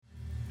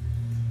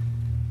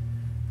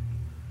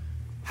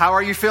How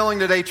are you feeling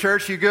today,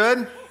 church? You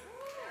good?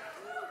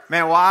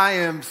 Man, well, I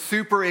am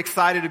super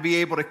excited to be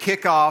able to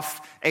kick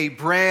off a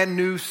brand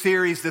new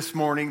series this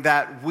morning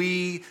that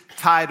we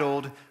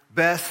titled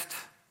Best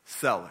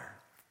Seller.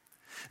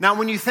 Now,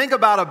 when you think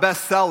about a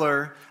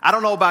bestseller, I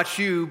don't know about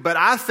you, but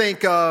I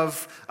think of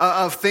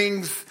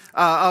things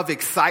of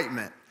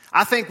excitement.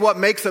 I think what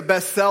makes a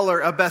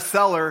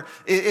bestseller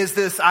is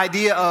this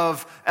idea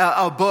of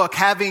a book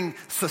having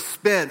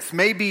suspense,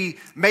 maybe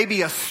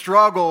a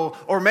struggle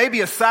or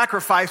maybe a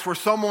sacrifice where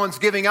someone's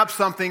giving up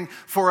something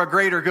for a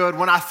greater good.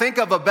 When I think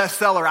of a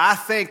bestseller, I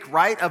think,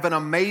 right, of an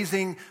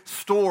amazing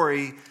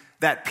story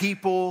that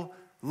people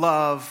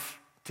love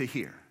to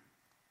hear.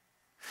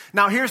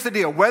 Now, here's the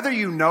deal. Whether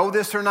you know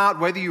this or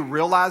not, whether you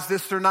realize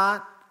this or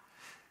not,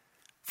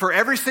 for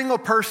every single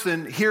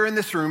person here in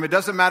this room, it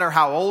doesn't matter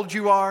how old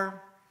you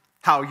are,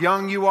 how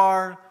young you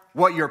are,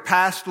 what your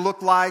past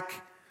looked like,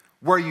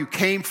 where you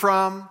came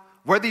from,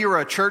 whether you're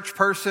a church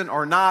person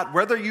or not,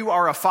 whether you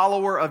are a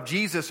follower of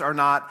Jesus or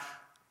not,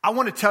 I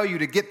want to tell you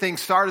to get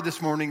things started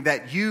this morning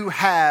that you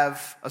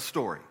have a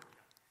story.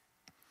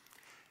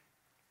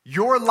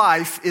 Your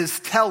life is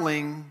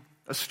telling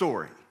a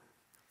story.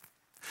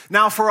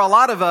 Now, for a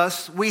lot of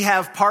us, we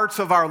have parts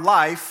of our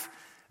life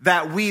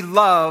that we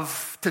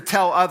love to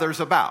tell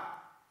others about,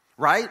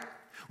 right?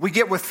 We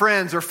get with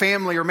friends or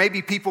family or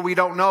maybe people we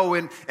don't know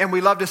and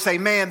we love to say,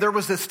 man, there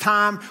was this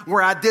time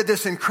where I did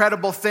this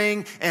incredible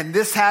thing and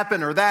this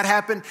happened or that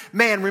happened.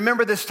 Man,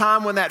 remember this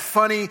time when that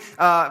funny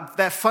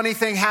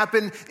thing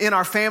happened in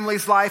our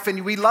family's life?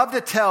 And we love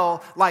to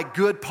tell like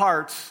good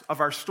parts of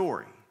our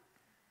story.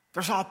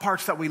 There's all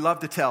parts that we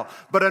love to tell.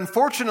 But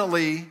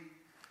unfortunately,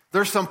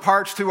 there's some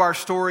parts to our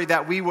story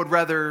that we would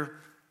rather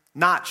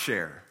not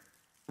share,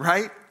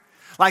 right?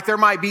 Like there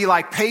might be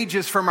like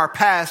pages from our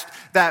past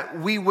that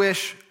we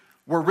wish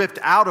were ripped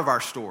out of our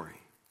story.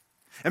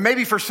 And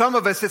maybe for some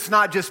of us, it's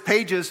not just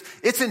pages,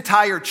 it's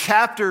entire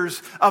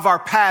chapters of our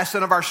past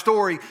and of our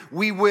story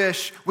we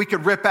wish we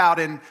could rip out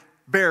and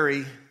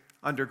bury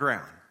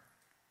underground.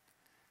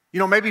 You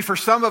know, maybe for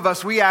some of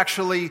us, we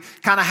actually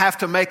kind of have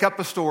to make up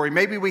a story.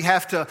 Maybe we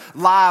have to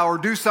lie or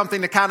do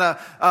something to kind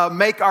of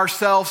make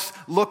ourselves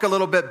look a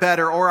little bit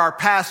better or our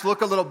past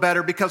look a little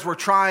better because we're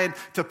trying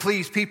to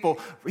please people.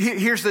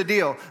 Here's the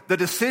deal. The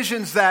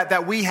decisions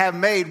that we have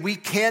made, we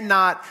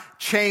cannot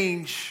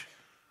change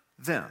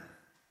them.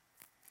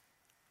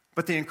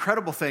 But the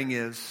incredible thing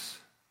is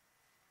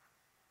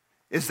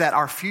that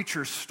our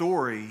future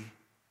story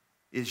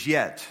is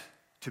yet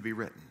to be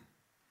written.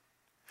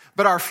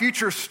 But our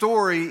future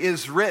story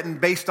is written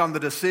based on the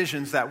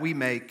decisions that we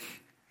make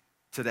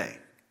today.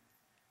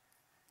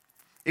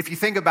 If you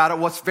think about it,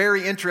 what's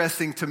very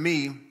interesting to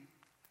me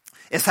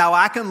is how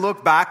I can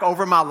look back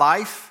over my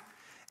life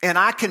and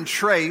I can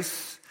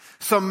trace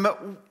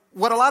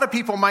what a lot of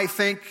people might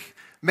think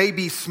may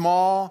be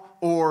small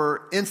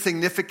or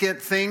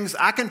insignificant things.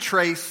 I can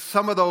trace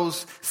some of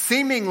those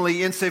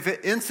seemingly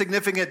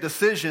insignificant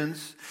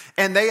decisions,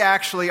 and they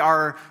actually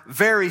are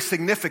very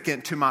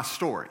significant to my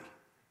story.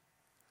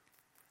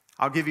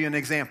 I'll give you an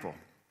example.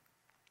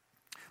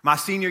 My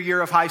senior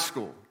year of high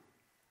school,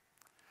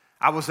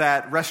 I was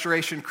at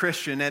Restoration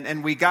Christian,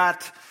 and we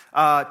got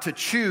to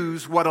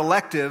choose what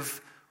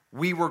elective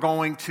we were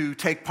going to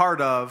take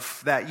part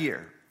of that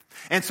year.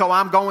 And so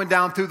I'm going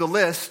down through the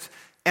list,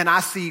 and I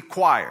see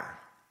choir.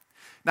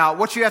 Now,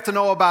 what you have to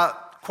know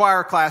about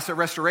choir class at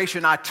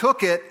Restoration, I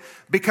took it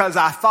because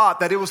I thought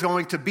that it was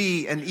going to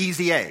be an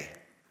easy A.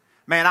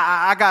 Man,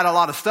 I got a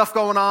lot of stuff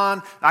going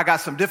on. I got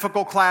some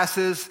difficult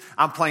classes.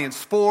 I'm playing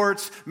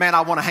sports. Man,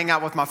 I want to hang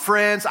out with my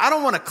friends. I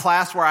don't want a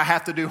class where I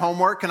have to do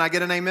homework. Can I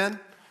get an amen?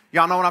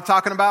 Y'all know what I'm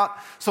talking about?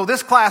 So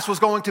this class was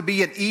going to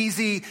be an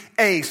easy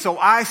A. So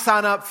I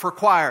sign up for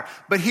choir.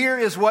 But here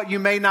is what you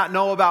may not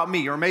know about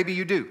me, or maybe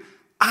you do.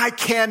 I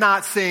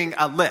cannot sing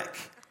a lick.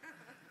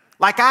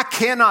 Like I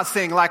cannot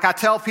sing. Like I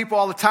tell people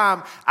all the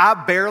time, I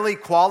barely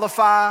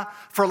qualify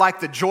for like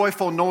the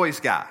joyful noise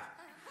guy.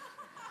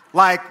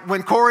 Like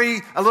when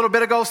Corey a little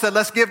bit ago said,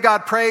 let's give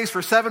God praise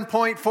for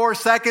 7.4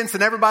 seconds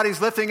and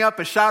everybody's lifting up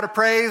a shout of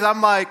praise. I'm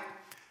like,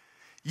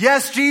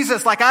 yes,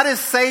 Jesus. Like I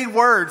just say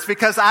words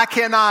because I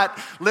cannot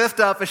lift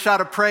up a shout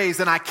of praise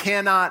and I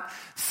cannot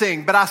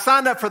sing. But I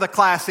signed up for the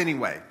class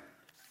anyway.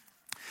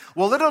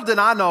 Well, little did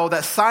I know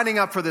that signing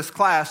up for this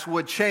class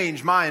would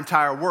change my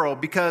entire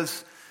world,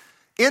 because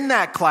in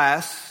that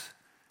class,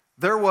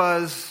 there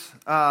was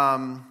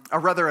a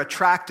rather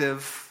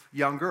attractive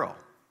young girl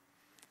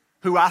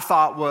who I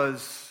thought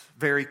was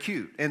very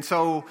cute. And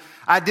so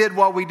I did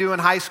what we do in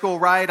high school,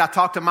 right? I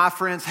talked to my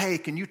friends. Hey,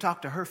 can you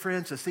talk to her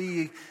friends to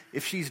see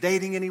if she's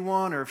dating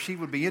anyone or if she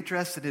would be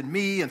interested in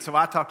me? And so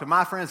I talked to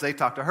my friends. They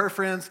talked to her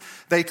friends.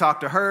 They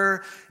talked to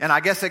her. And I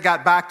guess it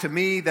got back to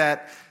me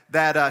that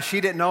she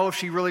didn't know if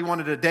she really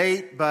wanted to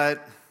date,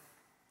 but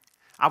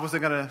I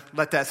wasn't going to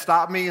let that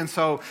stop me. And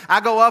so I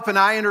go up and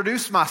I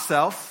introduce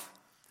myself.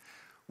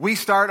 We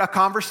start a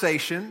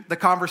conversation. The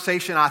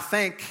conversation, I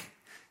think,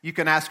 you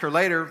can ask her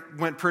later,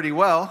 went pretty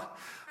well.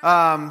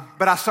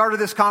 But I started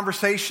this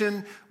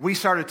conversation. We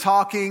started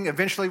talking.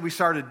 Eventually, we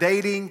started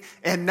dating.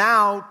 And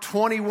now,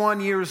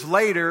 21 years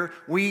later,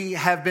 we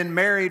have been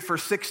married for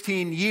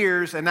 16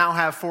 years and now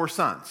have 4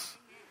 sons.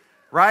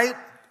 Right?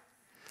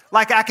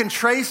 Like I can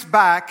trace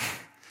back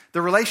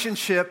the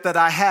relationship that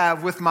I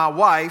have with my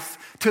wife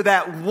to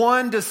that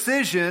one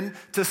decision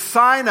to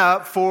sign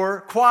up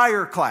for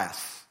choir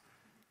class.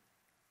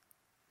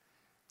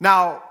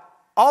 Now,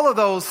 all of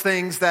those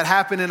things that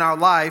happen in our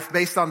life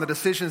based on the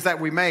decisions that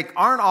we make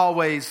aren't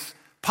always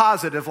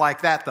positive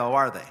like that, though,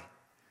 are they?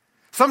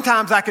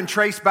 Sometimes I can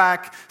trace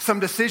back some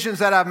decisions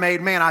that I've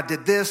made. Man, I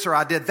did this or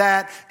I did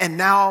that. And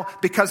now,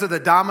 because of the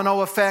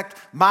domino effect,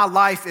 my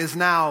life is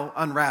now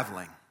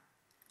unraveling.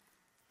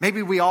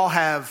 Maybe we all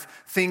have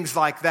things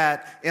like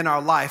that in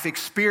our life,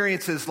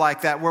 experiences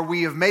like that, where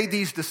we have made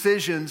these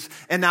decisions,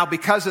 and now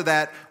because of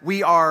that,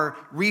 we are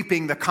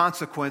reaping the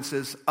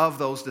consequences of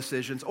those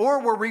decisions,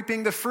 or we're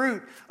reaping the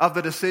fruit of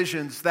the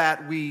decisions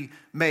that we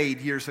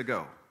made years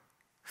ago.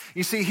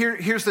 You see,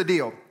 here's the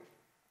deal.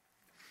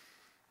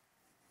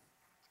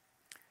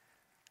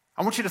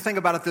 I want you to think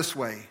about it this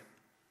way.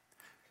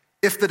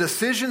 If the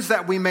decisions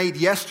that we made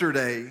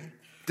yesterday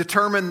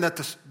determine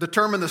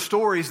the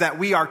stories that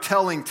we are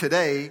telling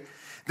today,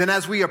 then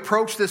as we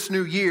approach this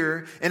new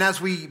year and as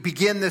we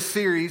begin this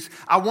series,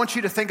 I want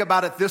you to think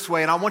about it this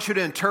way, and I want you to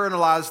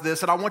internalize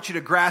this, and I want you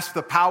to grasp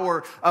the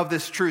power of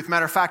this truth.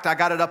 Matter of fact, I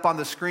got it up on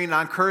the screen, and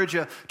I encourage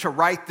you to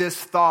write this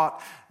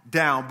thought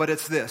down, but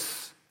it's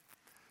this.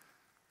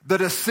 The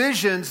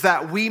decisions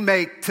that we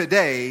make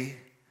today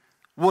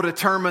will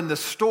determine the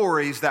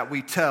stories that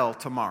we tell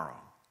tomorrow.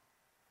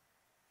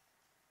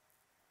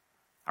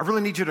 I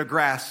really need you to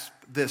grasp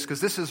this,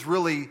 because this is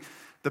really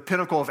the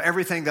pinnacle of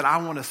everything that I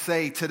want to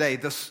say today.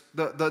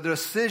 The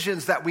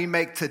decisions that we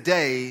make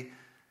today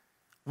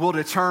will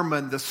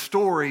determine the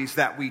stories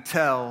that we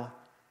tell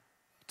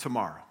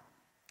tomorrow.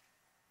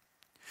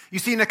 You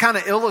see, to kind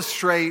of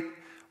illustrate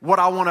what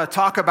I want to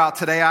talk about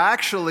today, I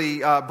actually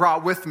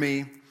brought with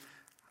me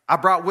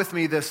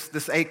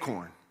this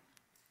acorn.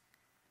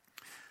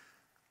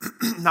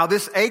 Now,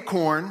 this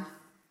acorn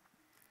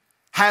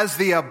has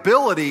the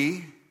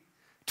ability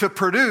to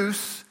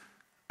produce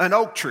an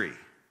oak tree.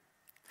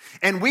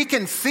 And we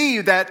can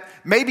see that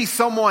maybe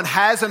someone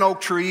has an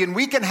oak tree, and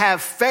we can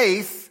have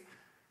faith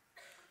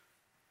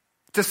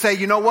to say,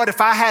 you know what,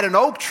 if I had an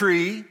oak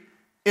tree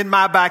in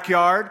my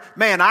backyard,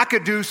 man, I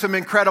could do some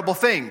incredible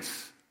things.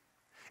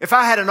 If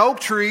I had an oak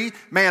tree,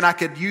 man, I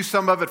could use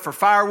some of it for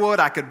firewood.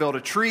 I could build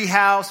a tree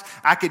house.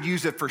 I could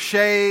use it for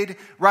shade,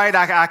 right?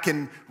 I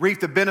can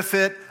reap the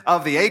benefit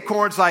of the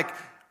acorns.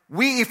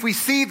 If we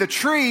see the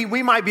tree,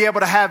 we might be able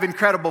to have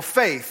incredible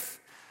faith.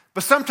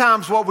 But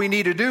sometimes what we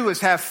need to do is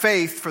have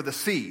faith for the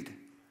seed.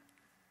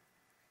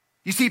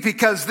 You see,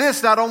 because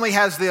this not only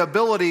has the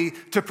ability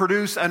to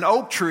produce an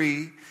oak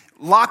tree,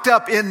 locked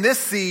up in this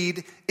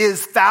seed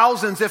is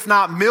thousands, if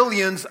not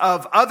millions,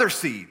 of other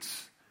seeds.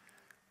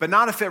 But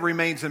not if it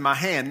remains in my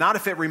hand, not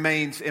if it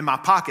remains in my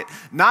pocket,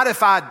 not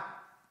if I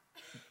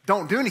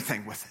don't do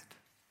anything with it.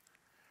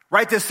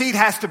 Right? The seed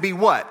has to be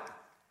what?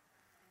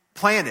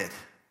 Planted.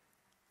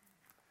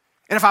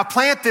 And if I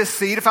plant this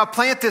seed, if I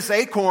plant this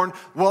acorn,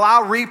 will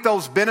I reap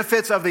those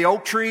benefits of the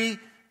oak tree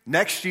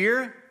next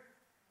year?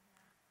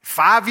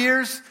 5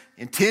 years?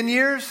 In 10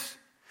 years?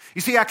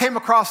 You see, I came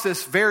across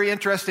this very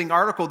interesting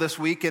article this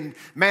week, and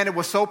man, it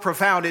was so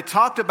profound. It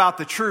talked about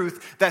the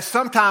truth that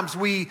sometimes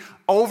we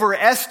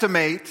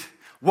overestimate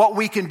what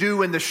we can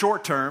do in the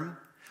short term,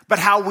 but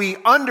how we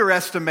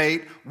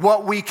underestimate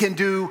what we can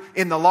do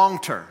in the long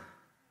term.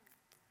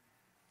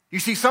 You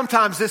see,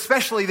 sometimes,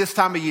 especially this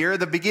time of year,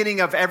 the beginning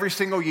of every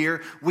single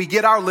year, we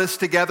get our list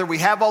together. We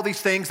have all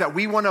these things that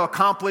we want to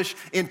accomplish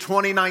in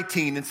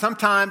 2019. And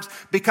sometimes,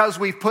 because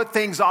we've put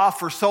things off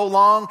for so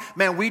long,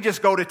 man, we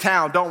just go to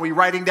town, don't we?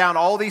 Writing down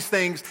all these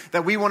things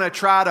that we want to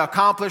try to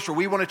accomplish, or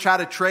we want to try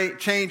to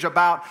change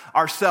about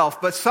ourselves.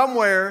 But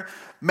somewhere,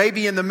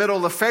 maybe in the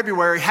middle of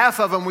February, half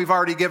of them we've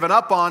already given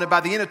up on. And by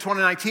the end of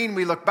 2019,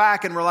 we look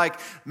back and we're like,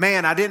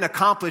 man, I didn't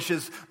accomplish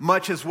as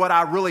much as what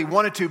I really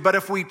wanted to. But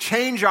if we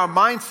change our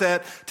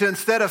mindset to,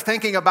 instead of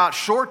thinking about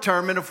short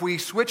term, and if we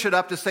switch it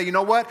up to say, you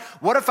know what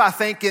if I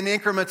think in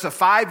increments of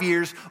 5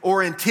 years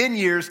or in 10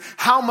 years,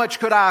 how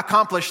much could I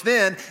accomplish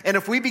then? And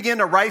if we begin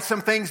to write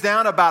some things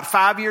down about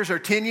 5 years or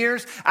 10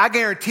 years, I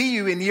guarantee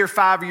you in year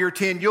 5 or year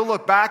 10, you'll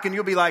look back and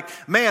you'll be like,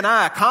 man,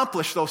 I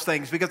accomplished those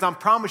things, because I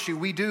promise you,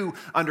 we do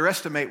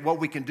underestimate what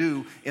we can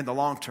do in the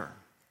long term.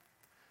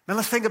 Man,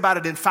 let's think about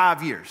it in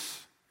 5 years.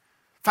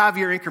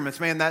 5-year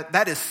increments, man,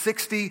 that is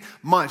 60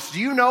 months. Do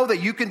you know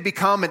that you can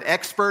become an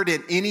expert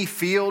in any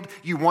field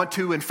you want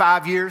to in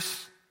 5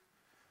 years?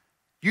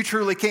 You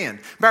truly can.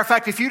 Matter of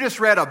fact, if you just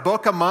read a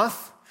book a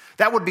month,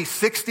 that would be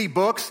 60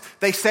 books.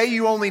 They say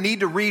you only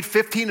need to read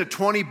 15 to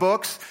 20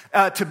 books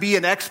to be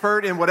an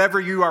expert in whatever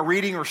you are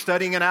reading or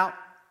studying it out.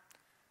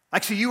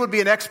 So you would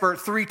be an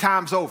expert 3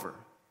 times over.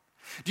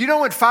 Do you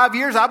know in 5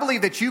 years, I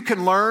believe that you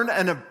can learn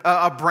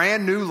a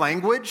brand new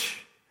language?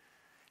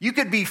 You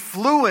could be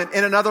fluent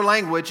in another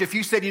language if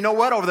you said, you know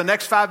what, over the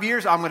next 5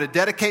 years, I'm going to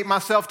dedicate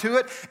myself to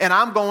it, and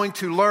I'm going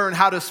to learn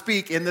how to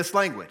speak in this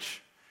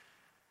language.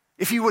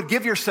 If you would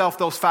give yourself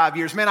those 5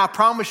 years, man, I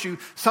promise you,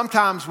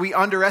 sometimes we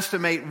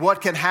underestimate what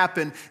can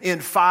happen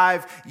in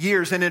 5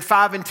 years. And in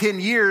 5 and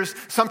 10 years,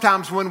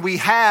 sometimes when we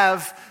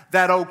have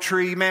that oak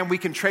tree, man, we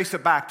can trace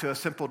it back to a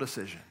simple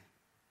decision.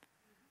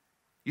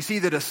 You see,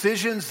 the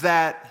decisions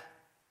that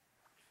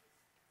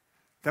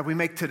we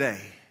make today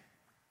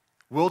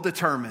will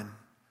determine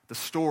the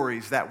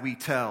stories that we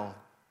tell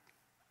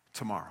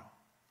tomorrow.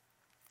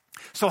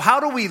 So how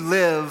do we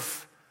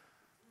live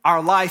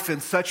our life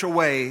in such a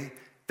way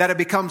that it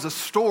becomes a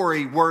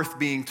story worth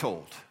being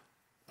told?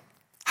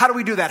 How do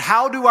we do that?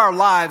 How do our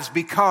lives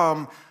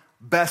become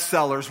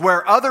bestsellers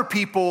where other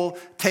people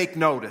take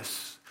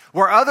notice?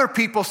 Where other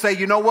people say,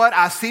 you know what,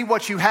 I see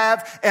what you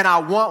have and I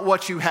want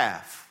what you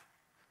have.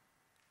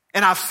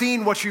 And I've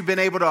seen what you've been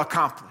able to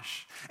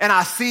accomplish. And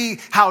I see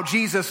how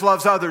Jesus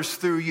loves others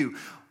through you.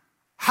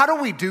 How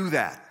do we do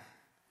that?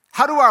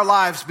 How do our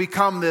lives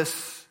become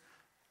this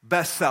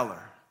bestseller?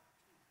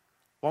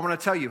 Well, I'm going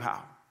to tell you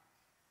how.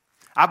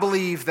 I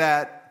believe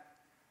that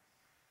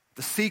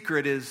the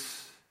secret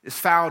is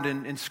found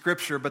in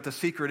Scripture, but the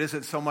secret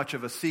isn't so much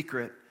of a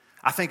secret.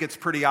 I think it's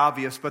pretty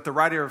obvious, but the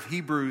writer of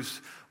Hebrews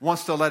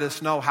wants to let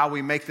us know how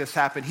we make this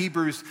happen.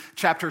 Hebrews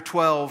chapter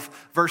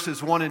 12,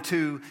 verses 1 and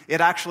 2, it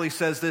actually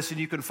says this,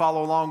 and you can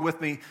follow along with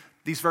me.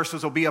 These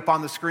verses will be up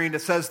on the screen.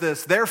 It says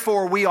this,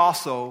 therefore we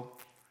also,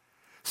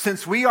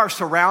 since we are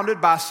surrounded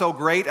by so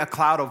great a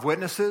cloud of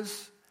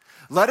witnesses,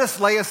 let us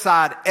lay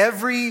aside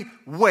every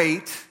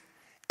weight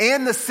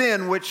and the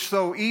sin which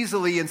so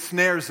easily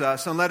ensnares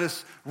us, and let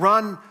us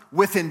run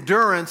with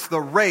endurance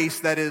the race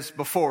that is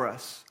before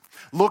us.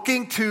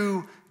 Looking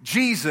to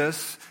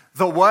Jesus,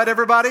 the what,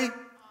 everybody?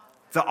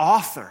 The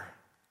author.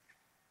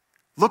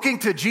 Looking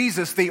to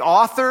Jesus, the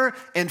author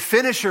and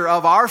finisher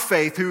of our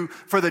faith, who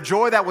for the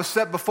joy that was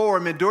set before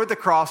him endured the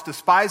cross,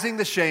 despising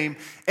the shame,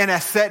 and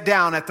has sat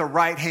down at the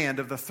right hand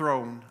of the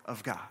throne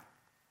of God.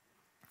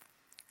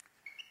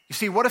 You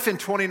see, what if in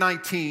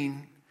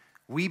 2019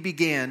 we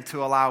began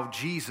to allow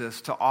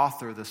Jesus to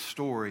author the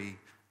story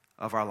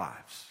of our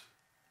lives?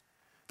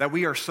 That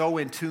we are so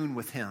in tune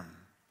with him,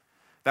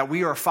 that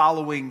we are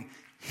following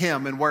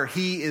him, and where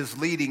he is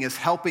leading is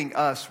helping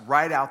us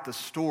write out the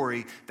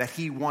story that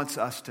he wants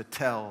us to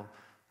tell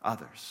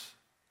others.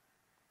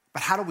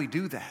 But how do we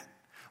do that?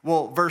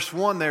 Well, verse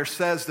 1 there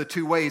says the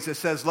two ways. It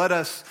says, let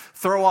us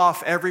throw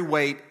off every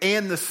weight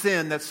and the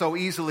sin that so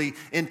easily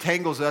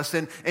entangles us.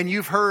 And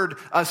you've heard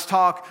us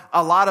talk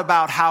a lot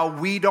about how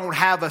we don't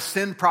have a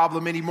sin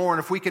problem anymore. And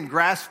if we can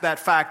grasp that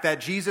fact that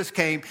Jesus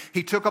came,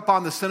 he took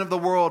upon the sin of the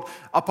world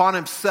upon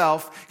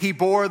himself. He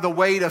bore the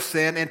weight of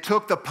sin and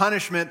took the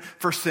punishment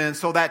for sin,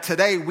 so that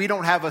today we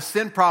don't have a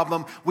sin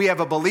problem. We have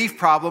a belief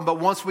problem. But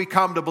once we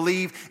come to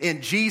believe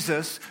in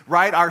Jesus,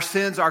 right, our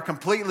sins are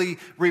completely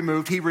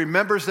removed. He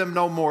remembers them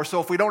no more.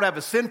 So if we don't have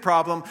a sin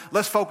problem,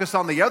 let's focus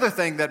on the other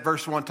thing that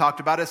verse 1 talked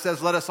about. It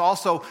says, let us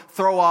also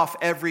throw off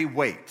every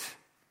weight.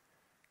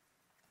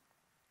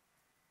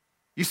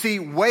 You see,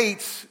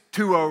 weights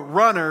to a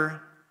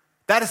runner,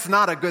 that is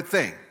not a good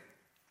thing.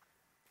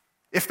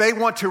 If they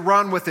want to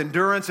run with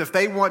endurance, if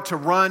they want to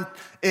run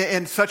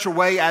in such a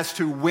way as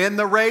to win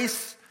the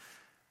race,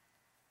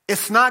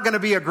 it's not going to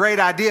be a great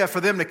idea for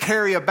them to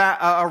carry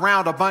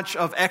around a bunch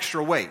of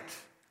extra weight.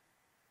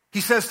 He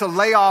says to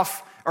lay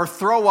off or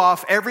throw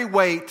off every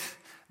weight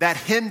that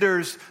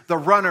hinders the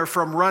runner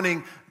from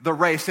running the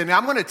race. And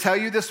I'm going to tell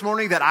you this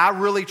morning that I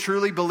really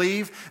truly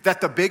believe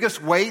that the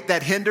biggest weight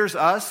that hinders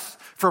us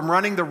from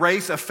running the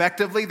race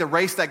effectively, the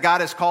race that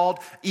God has called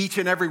each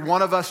and every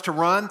one of us to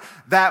run,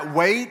 that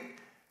weight,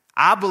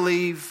 I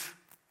believe,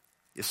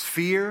 is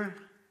fear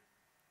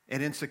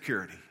and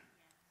insecurity.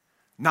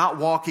 Not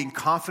walking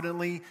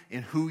confidently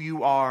in who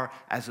you are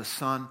as a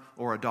son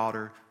or a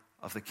daughter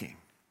of the King.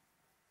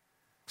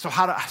 So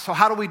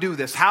how do we do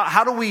this?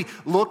 How do we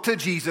look to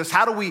Jesus?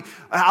 How do we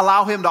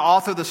allow him to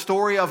author the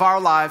story of our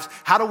lives?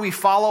 How do we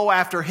follow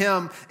after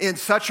him in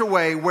such a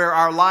way where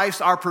our lives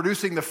are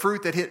producing the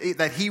fruit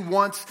that he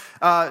wants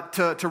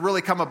to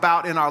really come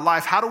about in our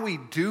life? How do we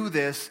do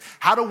this?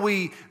 How do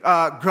we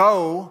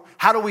go?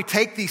 How do we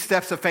take these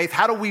steps of faith?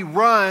 How do we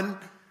run?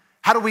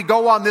 How do we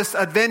go on this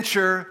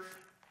adventure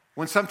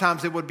when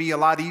sometimes it would be a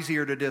lot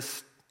easier to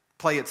just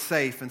play it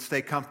safe and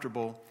stay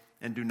comfortable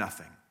and do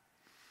nothing?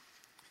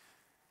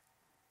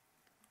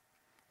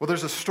 Well,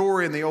 there's a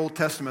story in the Old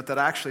Testament that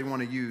I actually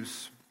want to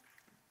use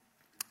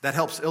that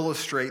helps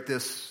illustrate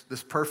this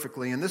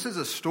perfectly. And this is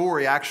a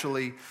story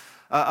actually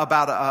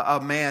about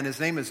a man. His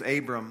name is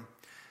Abram.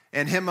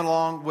 And him,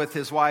 along with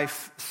his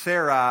wife,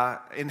 Sarah,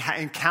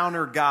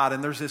 encounter God.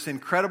 And there's this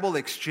incredible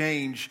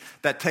exchange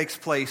that takes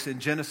place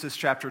in Genesis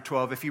chapter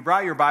 12. If you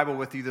brought your Bible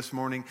with you this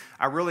morning,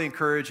 I really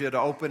encourage you to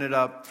open it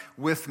up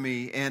with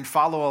me and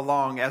follow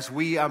along as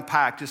we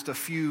unpack just a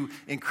few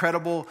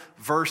incredible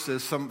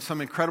verses,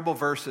 some incredible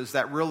verses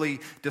that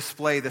really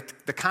display the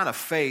kind of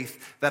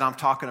faith that I'm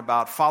talking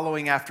about,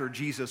 following after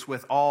Jesus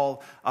with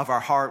all of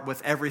our heart,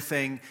 with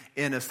everything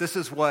in us. This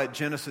is what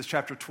Genesis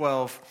chapter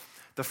 12,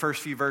 the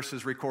first few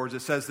verses records.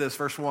 It says this,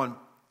 verse 1.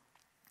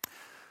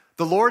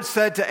 The Lord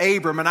said to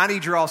Abram, and I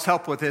need your all's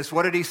help with this.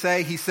 What did he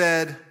say? He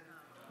said,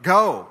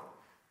 go.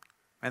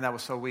 Man, that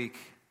was so weak.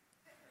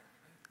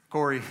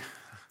 Corey,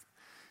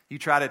 you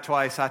tried it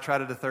twice. I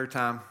tried it a third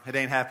time. It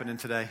ain't happening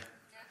today.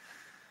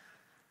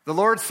 The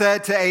Lord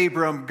said to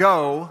Abram,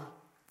 go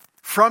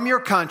from your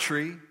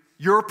country,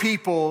 your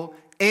people,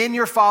 and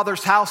your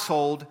father's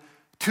household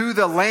to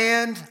the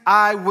land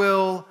I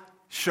will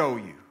show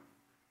you.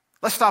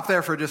 Let's stop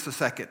there for just a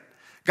second.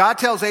 God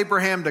tells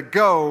Abraham to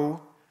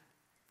go,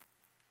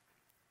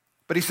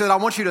 but he said, I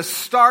want you to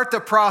start the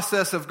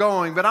process of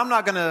going, but I'm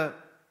not going to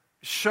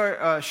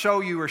show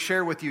you or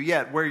share with you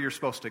yet where you're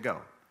supposed to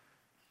go.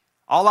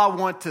 All I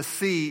want to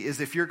see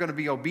is if you're going to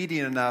be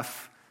obedient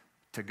enough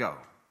to go.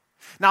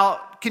 Now,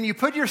 can you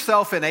put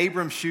yourself in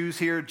Abram's shoes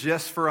here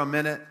just for a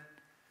minute?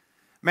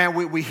 Man,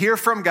 we hear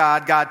from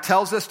God. God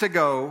tells us to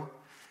go.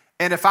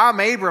 And if I'm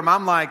Abram,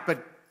 I'm like,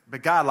 but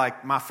God,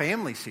 like my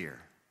family's here.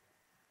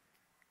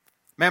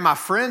 Man, my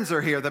friends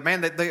are here.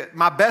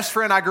 My best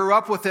friend, I grew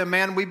up with him,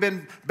 man. We've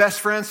been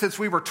best friends since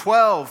we were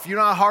 12. You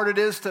know how hard it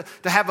is to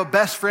have a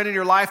best friend in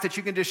your life that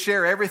you can just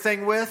share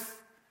everything with?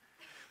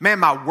 Man,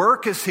 my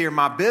work is here,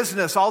 my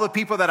business, all the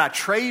people that I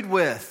trade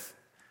with.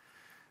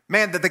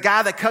 Man, the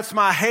guy that cuts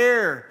my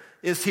hair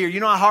is here. You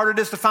know how hard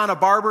it is to find a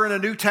barber in a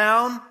new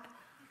town?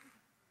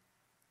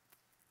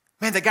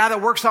 Man, the guy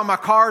that works on my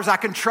cars, I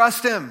can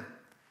trust him.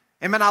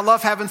 And man, I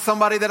love having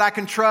somebody that I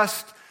can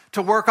trust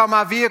to work on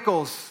my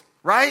vehicles,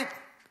 right?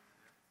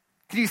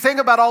 Can you think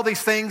about all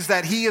these things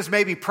that he is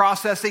maybe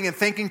processing and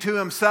thinking to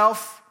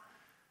himself?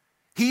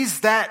 He's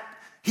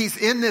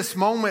in this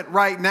moment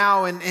right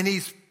now, and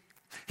he's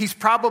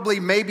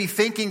probably maybe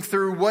thinking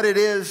through what it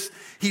is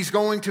he's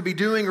going to be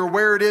doing or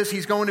where it is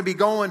he's going to be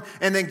going.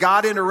 And then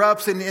God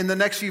interrupts, and in the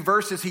next few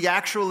verses, he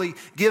actually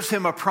gives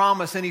him a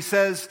promise. And he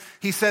says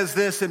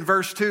this in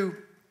verse 2.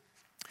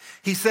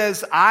 He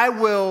says, I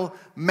will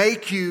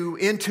make you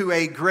into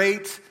a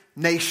great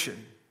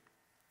nation,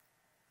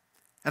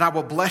 and I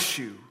will bless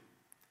you.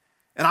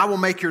 And I will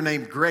make your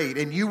name great,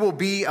 and you will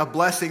be a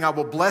blessing. I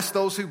will bless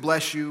those who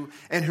bless you,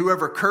 and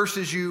whoever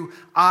curses you,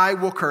 I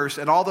will curse.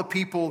 And all the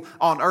people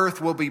on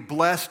earth will be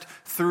blessed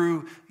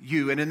through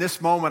you. And in this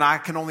moment, I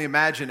can only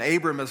imagine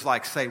Abram is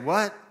like, say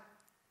what?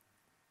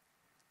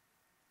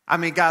 I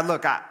mean, God,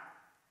 look,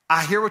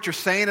 I hear what you're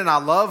saying, and I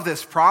love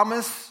this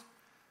promise.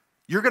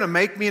 You're going to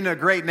make me into a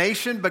great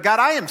nation. But God,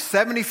 I am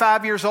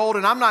 75 years old,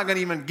 and I'm not going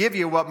to even give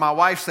you what my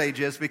wife's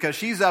age is, because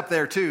she's up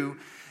there too.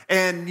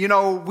 And, you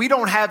know, we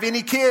don't have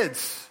any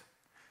kids.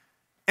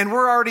 And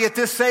we're already at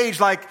this age,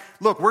 like,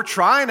 look, we're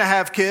trying to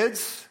have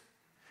kids.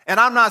 And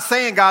I'm not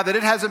saying, God, that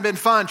it hasn't been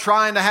fun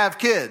trying to have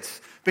kids,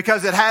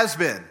 because it has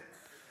been.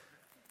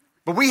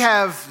 But we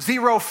have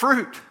zero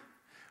fruit.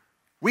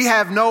 We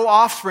have no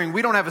offspring.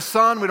 We don't have a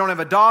son. We don't have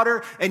a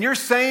daughter. And you're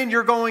saying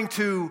you're going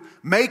to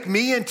make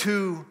me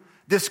into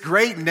this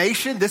great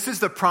nation? This is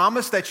the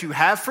promise that you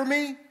have for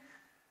me?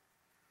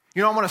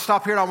 You know, I want to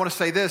stop here and I want to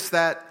say this,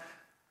 that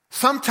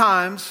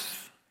sometimes,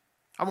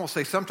 I won't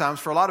say sometimes,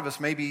 for a lot of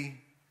us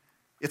maybe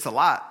it's a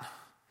lot.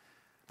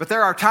 But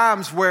there are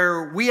times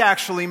where we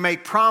actually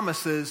make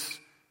promises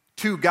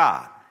to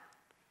God.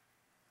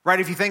 Right,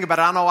 if you think about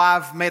it, I know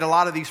I've made a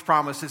lot of these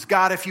promises.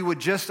 God, if you would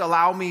just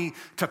allow me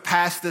to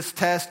pass this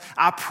test,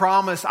 I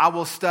promise I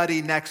will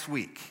study next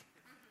week.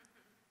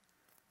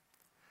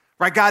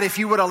 Right, God, if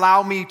you would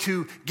allow me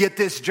to get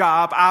this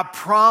job, I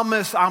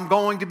promise I'm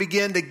going to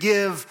begin to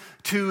give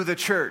to the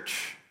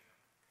church.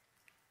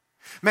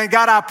 Man,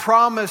 God, I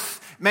promise,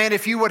 man,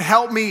 if you would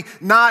help me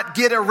not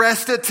get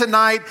arrested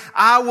tonight,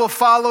 I will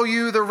follow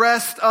you the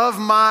rest of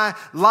my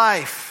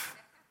life.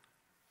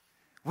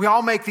 We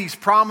all make these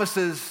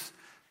promises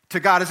to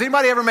God. Has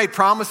anybody ever made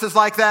promises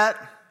like that?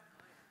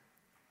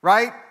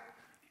 Right?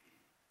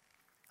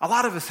 A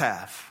lot of us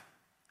have.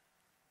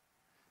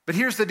 But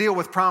here's the deal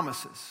with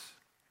promises.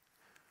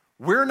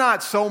 We're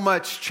not so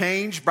much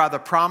changed by the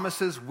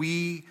promises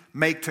we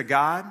make to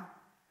God.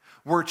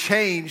 We're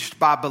changed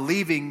by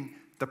believing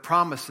the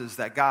promises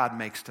that God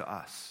makes to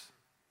us.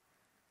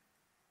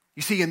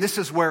 You see, and this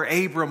is where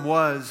Abram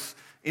was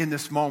in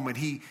this moment.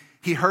 He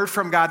heard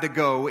from God to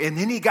go, and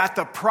then he got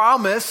the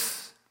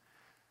promise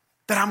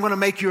that I'm going to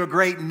make you a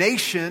great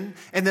nation.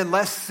 And then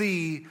let's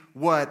see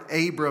what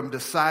Abram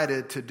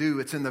decided to do.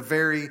 It's in the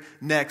very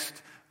next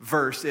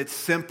verse. It's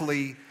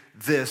simply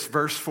this,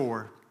 verse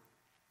 4.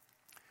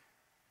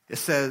 It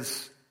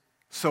says,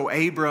 so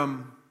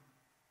Abram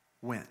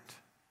went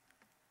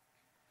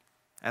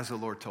as the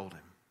Lord told him.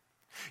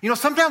 You know,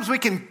 sometimes we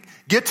can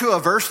get to a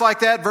verse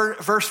like that,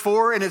 verse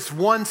 4, and it's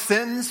one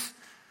sentence.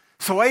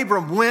 So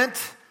Abram went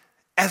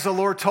as the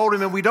Lord told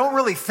him, and we don't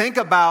really think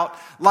about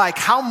like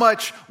how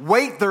much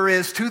weight there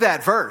is to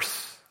that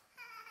verse.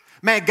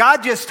 Man,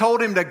 God just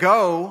told him to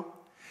go.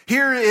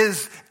 Here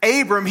is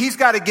Abram. He's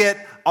got to get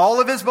all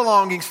of his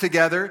belongings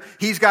together.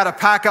 He's got to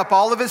pack up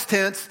all of his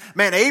tents.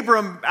 Man,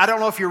 Abram, I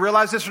don't know if you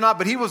realize this or not,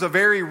 but he was a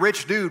very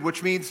rich dude,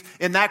 which means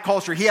in that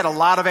culture, he had a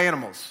lot of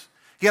animals.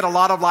 He had a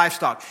lot of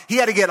livestock. He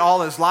had to get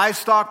all his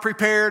livestock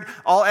prepared,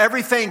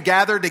 everything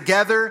gathered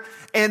together.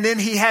 And then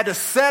he had to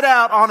set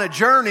out on a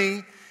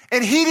journey,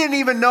 and he didn't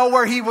even know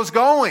where he was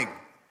going.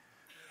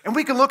 And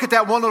we can look at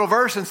that one little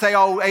verse and say,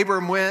 oh,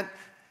 Abram went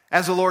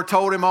as the Lord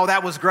told him. Oh,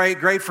 that was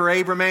great for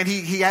Abram, man.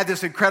 He had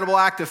this incredible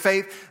act of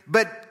faith.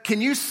 But can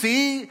you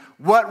see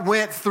what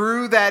went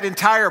through that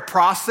entire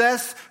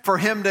process for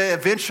him to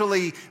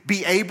eventually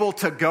be able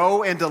to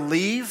go and to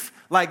leave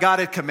like God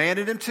had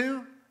commanded him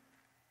to?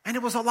 And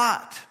it was a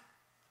lot.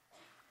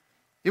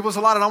 It was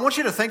a lot. And I want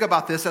you to think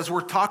about this as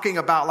we're talking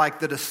about like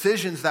the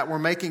decisions that we're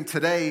making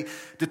today,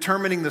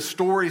 determining the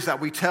stories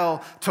that we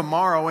tell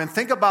tomorrow. And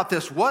think about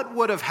this. What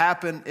would have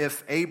happened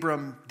if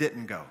Abram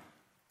didn't go?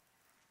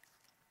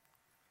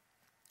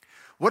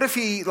 What if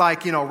he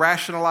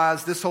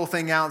rationalized this whole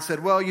thing out and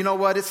said, well, you know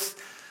what?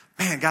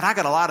 God, I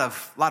got a lot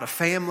of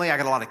family. I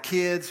got a lot of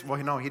kids.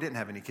 Well, no, he didn't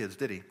have any kids,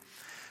 did he?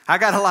 I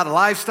got a lot of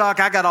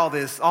livestock. I got all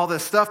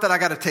this stuff that I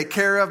got to take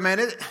care of, man.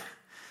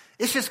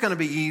 It's just going to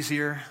be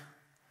easier.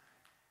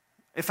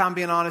 If I'm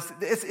being honest,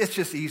 it's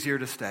just easier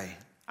to stay.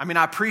 I mean,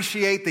 I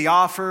appreciate the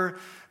offer.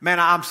 Man,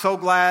 I'm so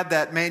glad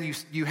that, man,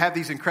 you have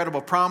these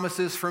incredible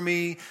promises for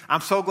me. I'm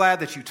so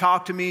glad that you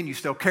talk to me and you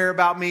still care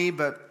about me.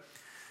 But,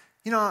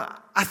 you know,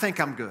 I think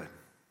I'm good.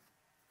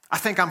 I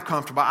think I'm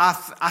comfortable.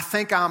 I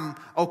think I'm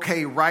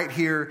okay right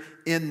here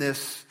in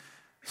this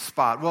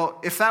spot. Well,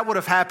 if that would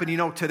have happened, you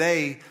know,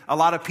 today, a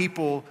lot of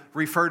people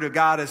refer to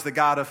God as the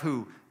God of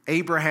who?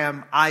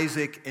 Abraham,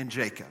 Isaac, and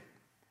Jacob.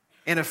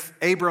 And if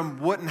Abram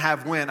wouldn't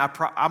have went,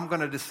 I'm going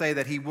to just say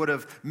that he would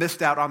have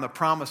missed out on the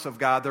promise of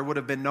God. There would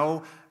have been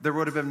no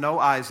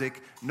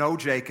Isaac, no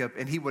Jacob,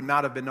 and he would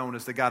not have been known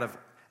as the God of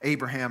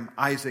Abraham,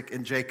 Isaac,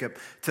 and Jacob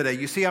today.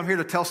 You see, I'm here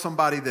to tell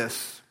somebody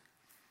this.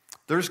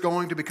 There's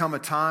going to become a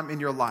time in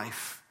your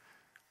life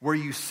where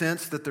you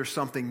sense that there's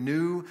something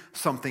new,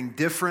 something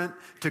different,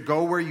 to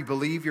go where you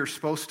believe you're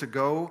supposed to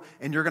go,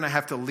 and you're going to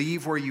have to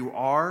leave where you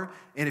are.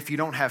 And if you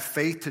don't have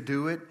faith to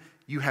do it,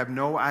 you have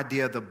no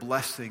idea the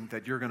blessing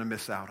that you're going to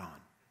miss out on.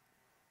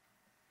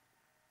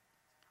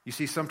 You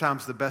see,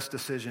 sometimes the best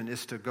decision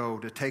is to go,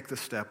 to take the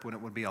step when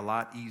it would be a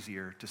lot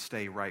easier to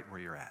stay right where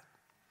you're at.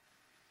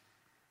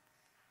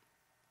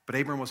 But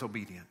Abram was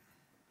obedient.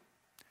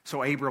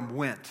 So Abram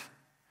went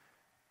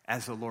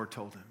as the Lord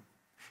told him.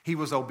 He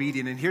was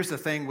obedient. And here's the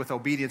thing with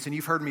obedience, and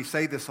you've heard me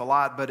say this a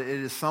lot, but it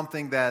is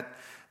something that,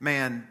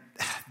 man,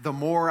 the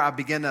more I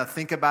begin to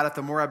think about it,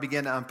 the more I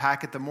begin to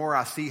unpack it, the more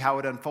I see how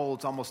it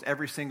unfolds almost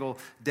every single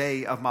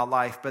day of my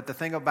life. But the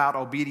thing about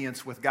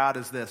obedience with God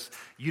is this: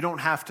 you don't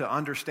have to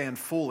understand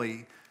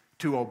fully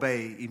to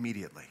obey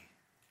immediately.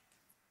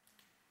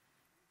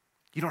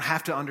 You don't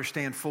have to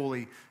understand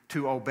fully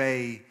to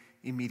obey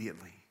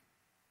immediately.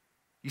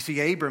 You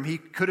see, Abram, he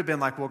could have been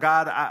like, well,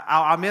 God,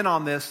 I'm in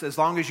on this as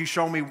long as you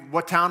show me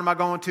what town am I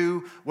going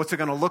to, what's it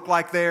going to look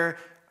like there.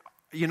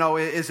 You know,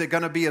 is it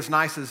going to be as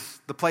nice as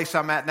the place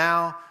I'm at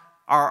now?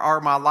 Are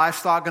my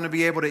livestock going to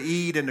be able to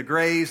eat and to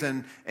graze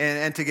and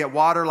to get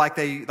water like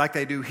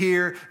they do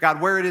here?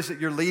 God, where it is that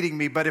you're leading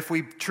me. But if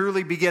we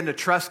truly begin to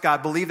trust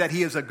God, believe that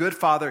He is a good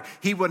Father,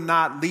 He would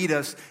not lead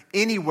us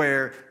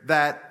anywhere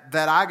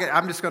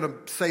I'm just going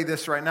to say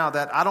this right now,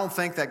 that I don't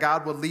think that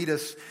God would lead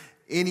us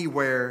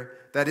anywhere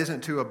that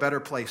isn't to a better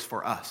place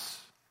for us.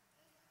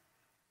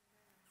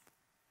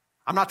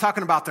 I'm not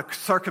talking about the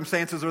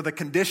circumstances or the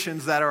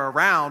conditions that are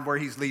around where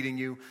He's leading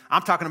you.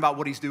 I'm talking about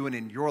what He's doing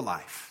in your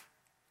life.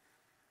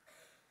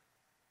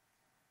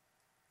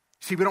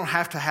 See, we don't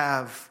have to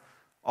have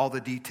all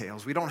the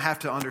details. We don't have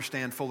to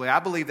understand fully.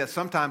 I believe that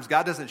sometimes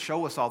God doesn't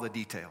show us all the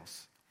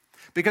details.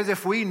 Because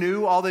if we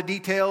knew all the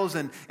details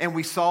and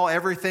we saw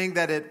everything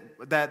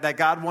that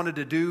God wanted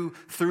to do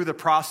through the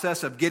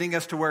process of getting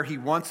us to where He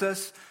wants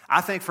us,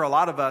 I think for a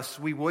lot of us,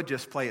 we would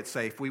just play it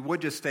safe. We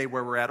would just stay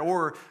where we're at,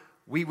 or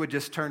we would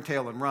just turn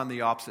tail and run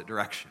the opposite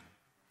direction.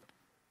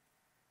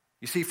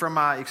 You see, from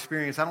my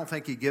experience, I don't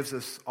think He gives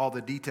us all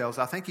the details.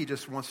 I think He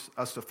just wants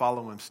us to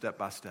follow Him step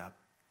by step.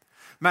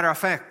 Matter of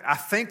fact, I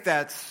think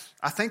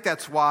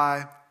that's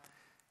why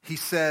he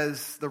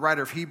says, the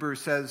writer of Hebrews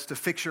says, to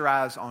fix your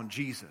eyes on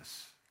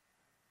Jesus.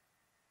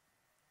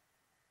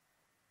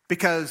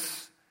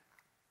 Because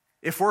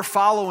if we're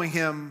following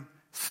Him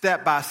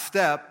step by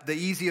step, the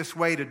easiest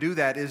way to do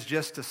that is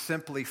just to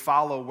simply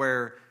follow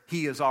where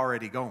He is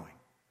already going.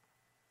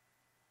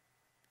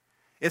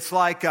 It's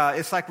like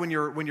when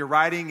you're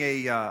riding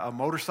a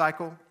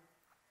motorcycle.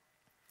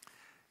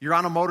 You're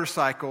on a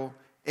motorcycle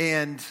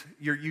and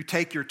you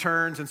take your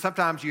turns, and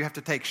sometimes you have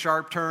to take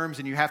sharp turns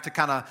and you have to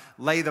kind of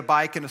lay the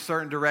bike in a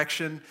certain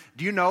direction.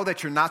 Do you know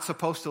that you're not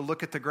supposed to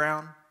look at the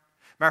ground?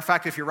 Matter of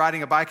fact, if you're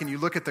riding a bike and you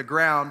look at the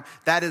ground,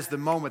 that is the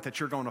moment that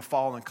you're going to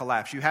fall and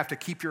collapse. You have to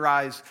keep your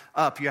eyes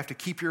up. You have to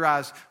keep your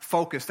eyes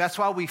focused. That's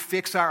why we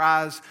fix our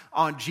eyes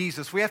on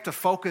Jesus. We have to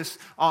focus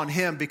on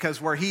him because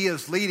where he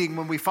is leading,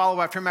 when we follow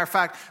after him. Matter of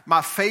fact,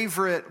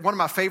 one of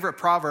my favorite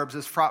proverbs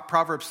is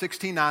Proverbs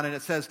 16:9, and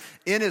it says,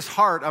 "In his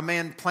heart a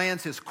man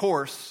plans his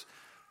course,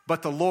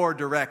 but the Lord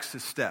directs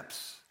his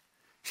steps."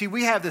 See,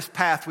 we have this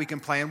path we can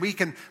plan. We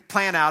can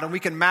plan out and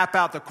we can map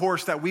out the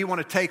course that we want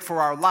to take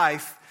for our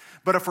life.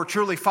 But if we're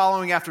truly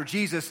following after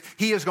Jesus,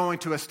 he is going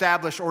to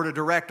establish or to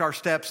direct our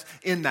steps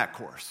in that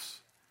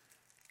course.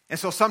 And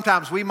so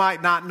sometimes we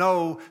might not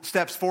know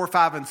steps 4,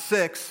 5, and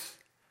 6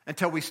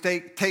 until we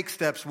take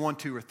steps 1,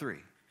 2, or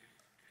 3.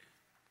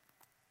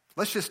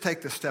 Let's just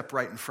take the step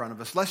right in front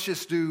of us. Let's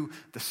just do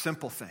the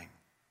simple thing.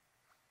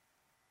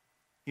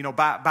 You know,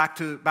 back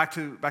to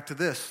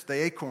this, the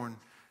acorn.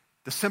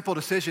 The simple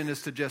decision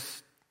is to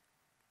just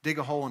dig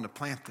a hole and to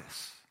plant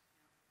this.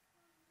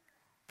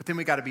 But then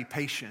we got to be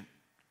patient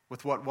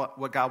with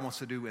what God wants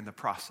to do in the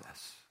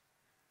process.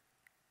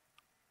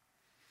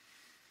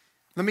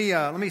 Let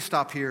me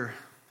stop here,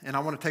 and I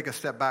want to take a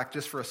step back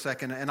just for a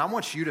second, and I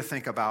want you to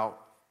think about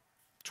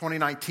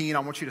 2019. I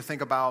want you to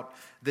think about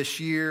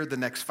this year, the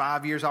next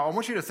 5 years. I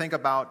want you to think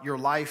about your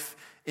life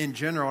in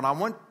general, and I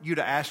want you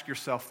to ask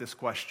yourself this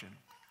question.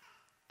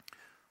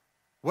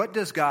 What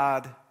does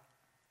God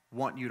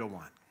want you to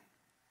want?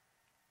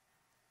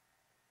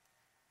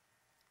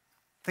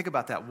 Think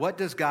about that. What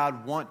does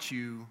God want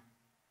you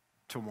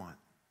to want?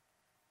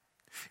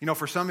 You know,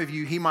 for some of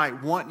you, he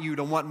might want you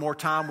to want more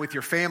time with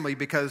your family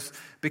because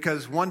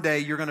one day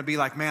you're going to be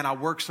like, man, I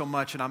worked so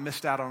much and I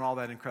missed out on all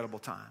that incredible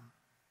time.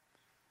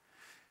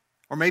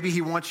 Or maybe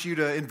he wants you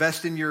to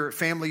invest in your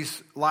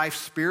family's life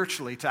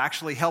spiritually to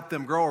actually help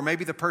them grow. Or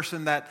maybe the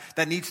person that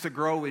needs to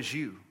grow is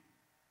you.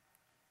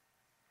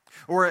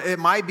 Or it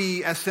might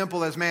be as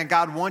simple as, man,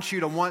 God wants you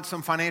to want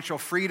some financial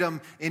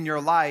freedom in your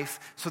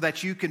life so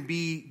that you can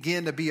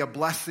begin to be a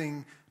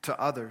blessing to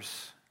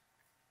others.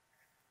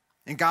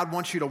 And God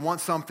wants you to want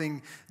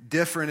something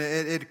different.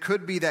 It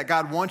could be that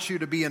God wants you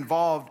to be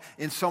involved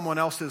in someone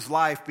else's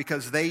life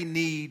because they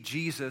need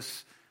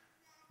Jesus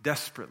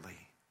desperately.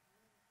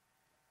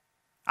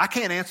 I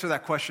can't answer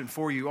that question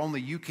for you, only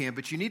you can,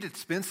 but you need to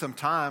spend some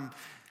time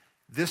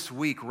this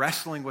week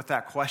wrestling with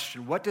that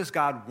question. What does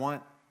God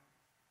want?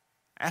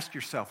 Ask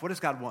yourself, what does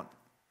God want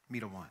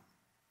me to want?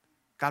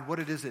 God, what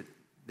is it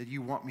that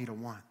you want me to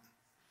want?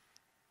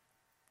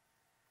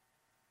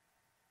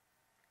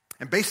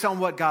 And based on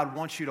what God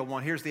wants you to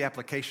want, here's the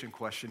application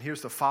question.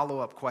 Here's the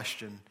follow-up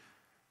question.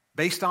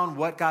 Based on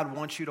what God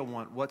wants you to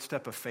want, what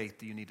step of faith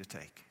do you need to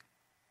take?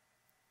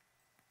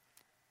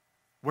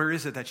 Where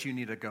is it that you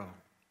need to go?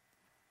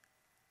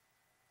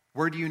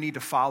 Where do you need to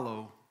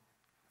follow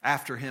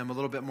after him a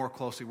little bit more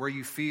closely? Where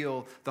you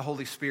feel the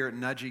Holy Spirit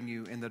nudging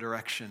you in the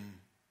direction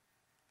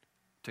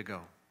to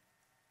go?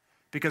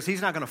 Because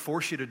he's not going to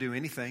force you to do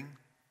anything.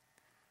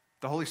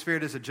 The Holy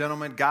Spirit is a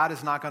gentleman. God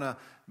is not going to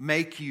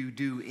make you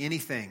do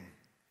anything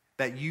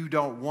that you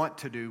don't want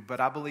to do,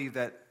 but I believe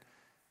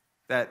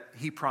that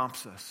he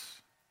prompts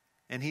us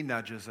and he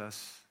nudges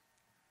us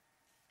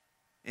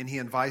and he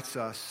invites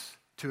us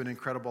to an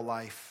incredible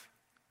life.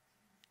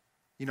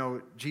 You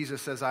know,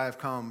 Jesus says, I have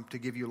come to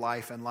give you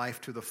life and life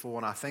to the full,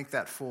 and I think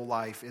that full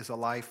life is a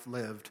life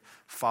lived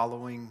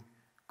following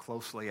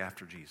closely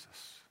after Jesus.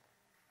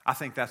 I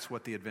think that's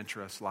what the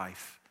adventurous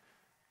life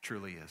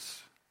truly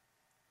is.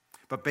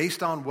 But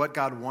based on what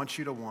God wants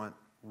you to want,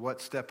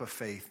 what step of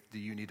faith do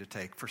you need to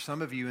take? For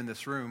some of you in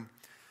this room,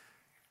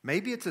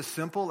 maybe it's as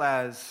simple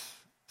as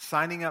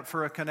signing up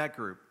for a Connect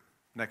group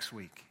next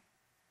week,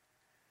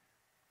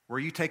 where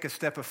you take a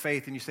step of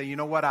faith and you say, you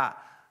know what, I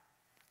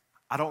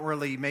don't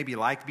really maybe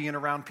like being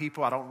around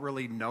people. I don't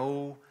really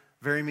know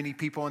very many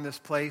people in this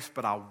place,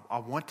 but I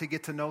want to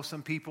get to know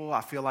some people.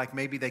 I feel like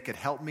maybe they could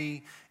help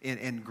me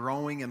in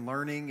growing and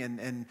learning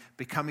and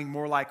becoming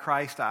more like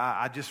Christ.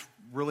 I just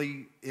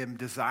really am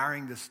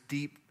desiring this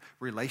deep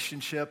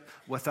relationship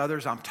with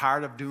others. I'm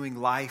tired of doing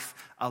life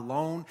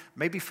alone.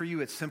 Maybe for you,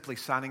 it's simply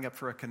signing up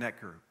for a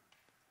Connect group.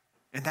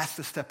 And that's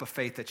the step of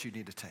faith that you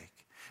need to take.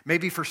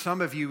 Maybe for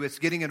some of you, it's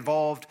getting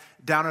involved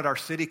down at our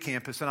city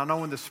campus. And I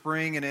know in the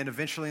spring and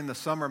eventually in the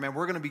summer, man,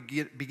 we're going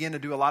to begin to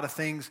do a lot of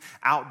things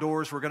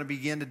outdoors. We're going to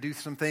begin to do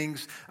some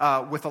things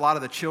with a lot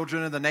of the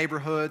children in the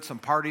neighborhood, some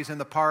parties in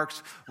the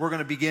parks. We're going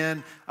to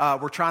begin,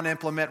 we're trying to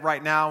implement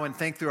right now and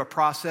think through a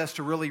process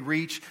to really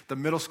reach the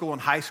middle school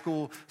and high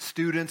school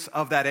students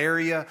of that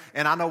area.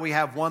 And I know we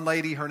have one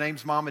lady, her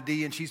name's Mama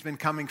D, and she's been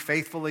coming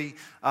faithfully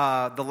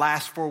the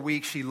last 4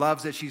 weeks. She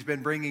loves it. She's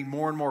been bringing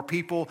more and more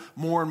people,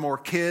 more and more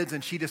kids,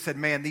 and she just said,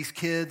 man, these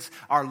kids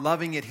are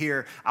loving it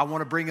here. I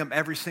want to bring them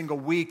every single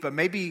week. But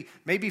maybe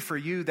for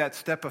you, that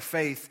step of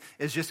faith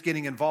is just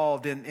getting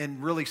involved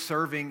in really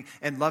serving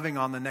and loving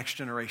on the next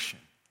generation.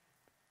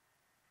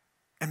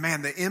 And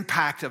man, the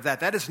impact of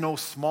that is no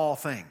small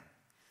thing.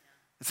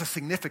 It's a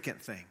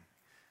significant thing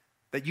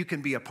that you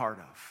can be a part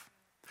of.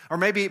 Or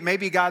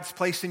maybe God's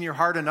placed in your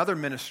heart another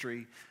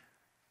ministry,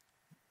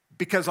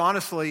 because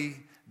honestly,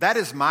 That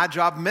is my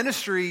job.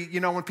 Ministry,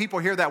 when people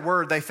hear that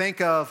word, they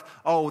think of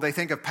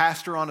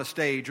pastor on a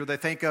stage, or they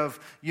think of,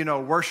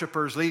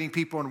 worshipers leading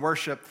people in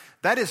worship.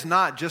 That is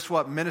not just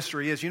what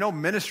ministry is.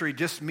 Ministry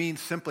just means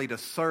simply to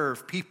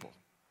serve people.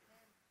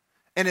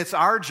 And it's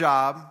our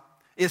job.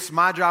 It's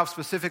my job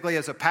specifically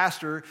as a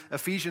pastor.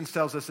 Ephesians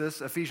tells us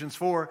this, Ephesians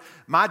 4.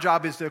 My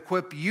job is to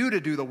equip you to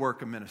do the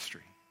work of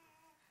ministry.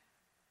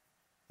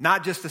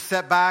 Not just to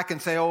sit back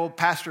and say, oh,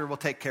 pastor will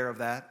take care of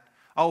that.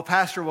 Oh,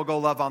 pastor will go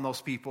love on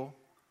those people.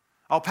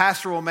 Oh,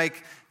 pastor will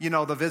make,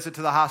 the visit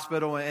to the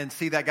hospital and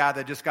see that guy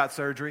that just got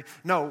surgery.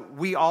 No,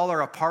 we all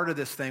are a part of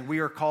this thing. We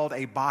are called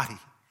a body.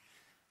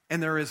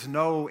 And there is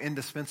no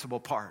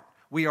indispensable part.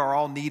 We are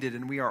all needed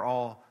and we are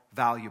all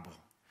valuable.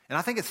 And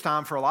I think it's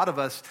time for a lot of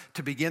us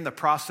to begin the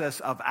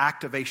process of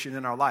activation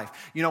in our life.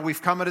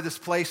 We've come into this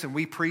place and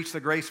we preach the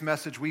grace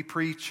message. We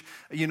preach,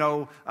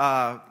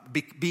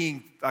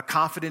 being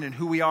confident in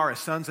who we are as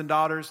sons and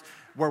daughters,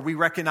 where we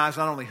recognize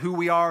not only who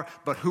we are,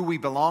 but who we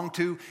belong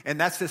to. And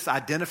that's this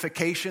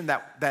identification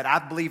that I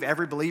believe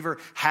every believer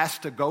has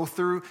to go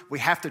through. We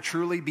have to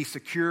truly be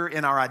secure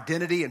in our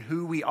identity and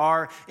who we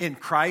are in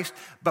Christ.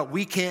 But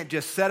we can't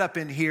just set up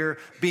in here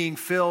being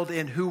filled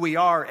in who we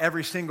are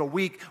every single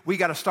week. We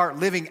got to start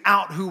living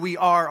out who we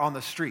are on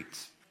the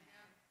streets.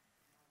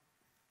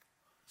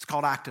 It's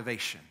called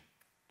activation.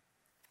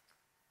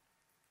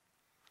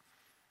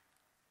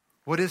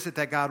 What is it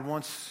that God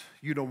wants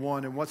you to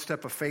want, and what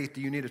step of faith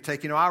do you need to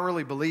take? I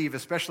really believe,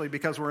 especially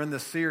because we're in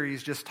this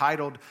series just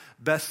titled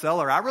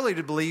Bestseller, I really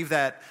do believe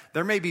that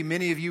there may be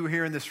many of you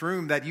here in this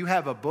room that you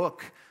have a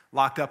book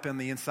locked up in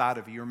the inside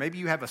of you, or maybe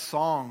you have a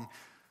song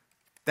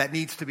that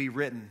needs to be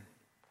written.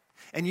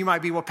 And you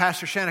might be, well,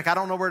 Pastor Shannock, I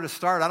don't know where to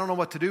start. I don't know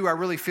what to do. I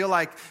really feel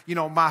like,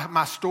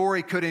 my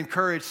story could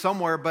encourage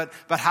somewhere, but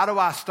how do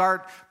I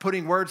start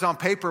putting words on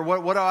paper?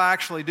 What do I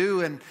actually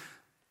do? And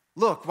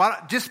look,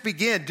 just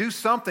begin, do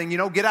something,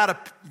 get out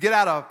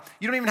of,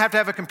 you don't even have to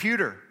have a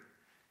computer.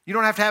 You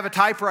don't have to have a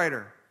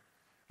typewriter,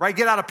 right?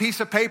 Get out a piece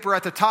of paper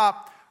at the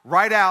top,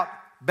 write out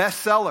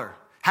bestseller.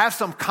 Have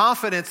some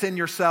confidence in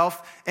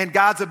yourself and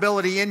God's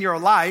ability in your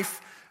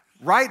life.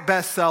 Write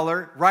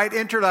bestseller, write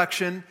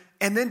introduction,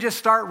 and then just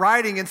start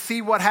writing and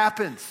see what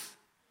happens.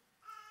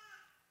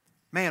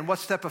 Man, what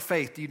step of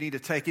faith do you need to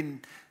take?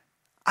 And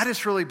I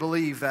just really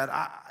believe that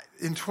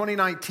in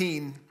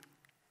 2019,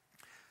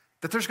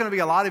 that there's going to be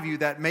a lot of you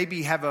that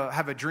maybe have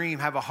a dream,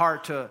 have a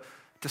heart to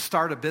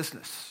start a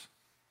business.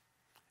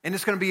 And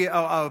it's going to be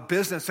a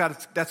business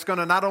that's going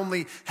to not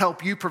only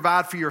help you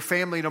provide for your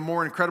family in a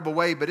more incredible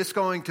way, but it's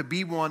going to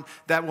be one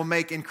that will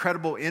make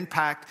incredible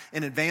impact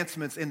and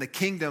advancements in the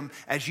kingdom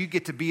as you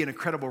get to be an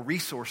incredible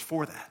resource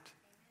for that.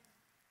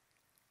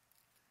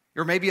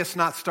 Or maybe it's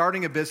not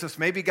starting a business.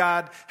 Maybe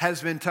God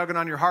has been tugging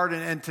on your heart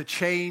and to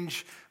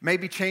change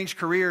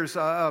careers,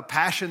 a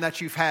passion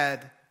that you've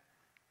had.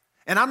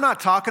 And I'm not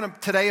talking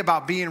today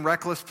about being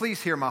reckless.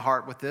 Please hear my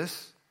heart with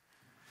this.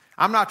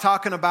 I'm not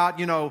talking about,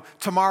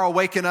 tomorrow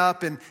waking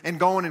up and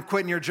going and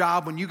quitting your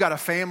job when you got a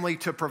family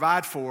to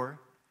provide for,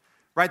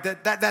 right?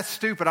 That's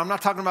stupid. I'm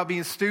not talking about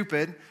being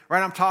stupid,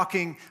 right? I'm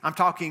talking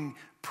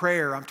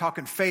prayer. I'm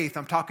talking faith.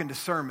 I'm talking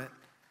discernment.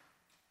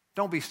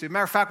 Don't be stupid.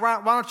 Matter of fact,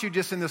 why don't you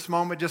just in this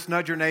moment just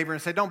nudge your neighbor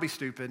and say, don't be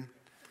stupid.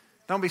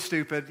 Don't be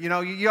stupid.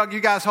 You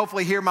guys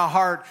hopefully hear my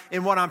heart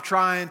in what I'm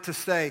trying to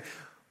say.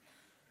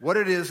 What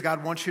it is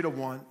God wants you to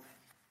want.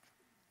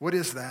 What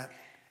is that?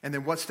 And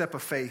then what step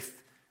of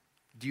faith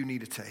do you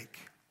need to take?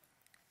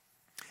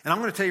 And I'm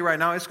going to tell you right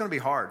now, it's going to be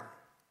hard.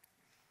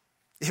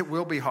 It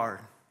will be hard.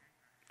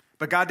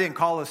 But God didn't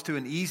call us to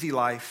an easy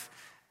life.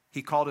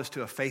 He called us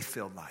to a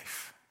faith-filled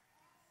life.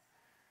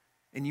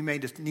 And you may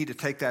just need to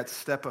take that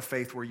step of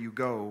faith where you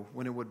go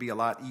when it would be a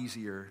lot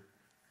easier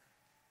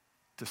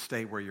to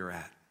stay where you're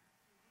at.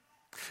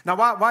 Now,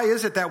 why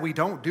is it that we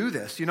don't do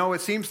this?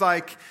 It seems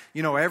like,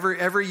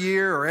 every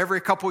year or every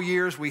couple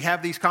years we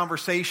have these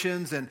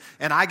conversations and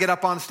I get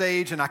up on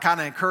stage and I kind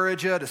of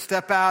encourage you to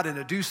step out and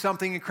to do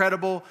something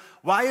incredible.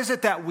 Why is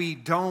it that we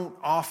don't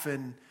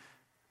often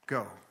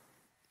go?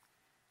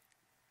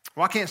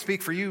 Well, I can't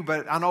speak for you,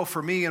 but I know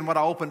for me and what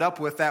I opened up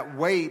with, that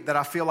weight that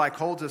I feel like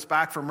holds us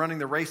back from running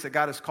the race that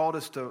God has called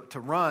us to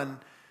run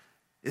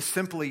is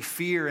simply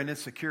fear and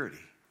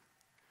insecurity.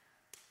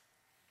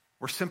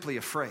 We're simply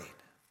afraid.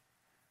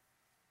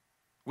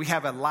 We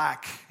have a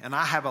lack, and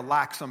I have a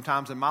lack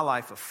sometimes in my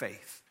life of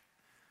faith.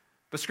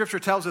 But Scripture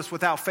tells us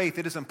without faith,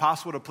 it is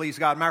impossible to please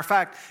God. Matter of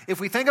fact, if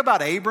we think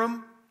about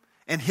Abram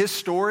and his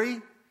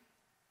story,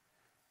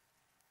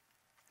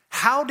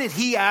 how did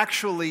he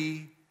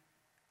actually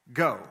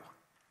go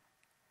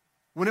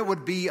when it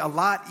would be a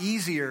lot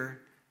easier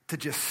to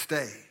just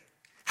stay?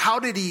 How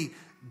did he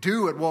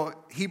do it? Well,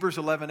 Hebrews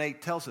 11:8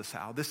 tells us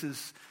how. This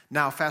is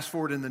now fast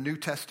forward in the New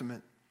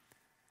Testament.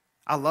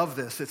 I love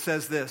this. It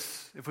says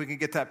this, if we can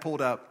get that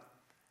pulled up.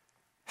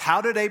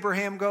 How did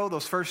Abraham go?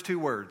 Those first two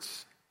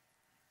words.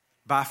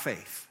 By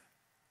faith.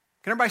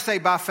 Can everybody say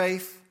by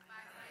faith? By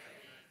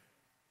faith.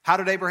 How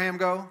did Abraham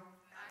go?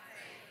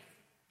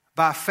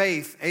 By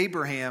faith,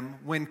 Abraham,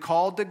 when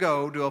called to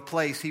go to a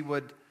place he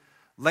would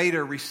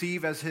later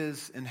receive as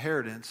his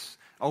inheritance,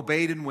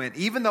 obeyed and went,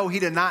 even though he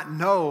did not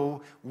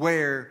know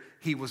where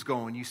he was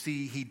going. You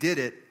see, he did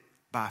it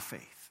by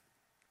faith.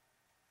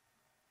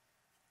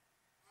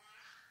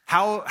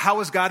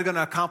 How is God going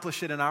to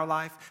accomplish it in our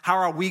life? How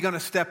are we going to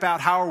step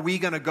out? How are we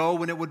going to go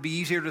when it would be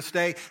easier to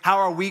stay? How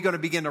are we going to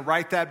begin to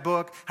write that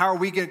book? How are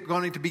we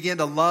going to begin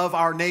to love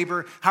our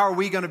neighbor? How are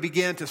we going to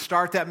begin to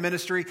start that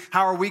ministry?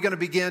 How are we going to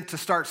begin to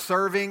start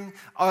serving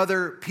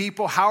other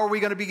people? How are we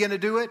going to begin to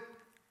do it?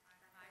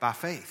 By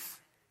faith.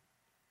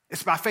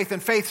 It's by faith.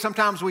 And faith,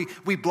 sometimes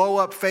we blow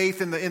up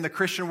faith in the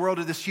Christian world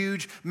as this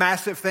huge,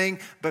 massive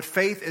thing. But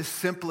faith is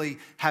simply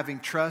having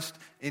trust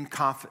and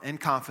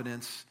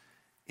confidence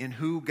in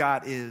who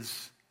God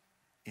is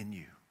in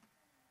you.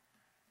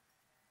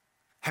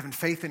 Having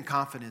faith and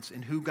confidence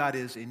in who God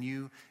is in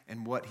you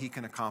and what he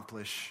can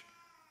accomplish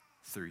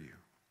through you.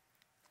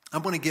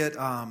 I'm going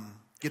to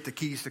get the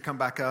keys to come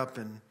back up.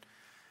 And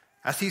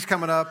as he's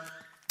coming up,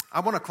 I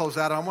want to close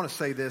out. I want to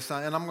say this,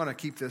 and I'm going to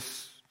keep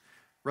this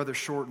rather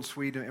short and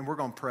sweet, and we're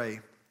going to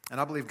pray.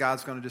 And I believe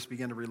God's going to just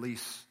begin to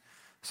release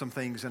some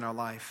things in our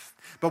life.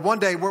 But one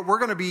day, we're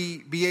going to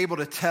be able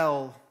to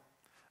tell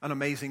an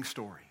amazing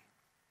story.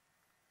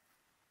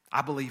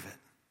 I believe it.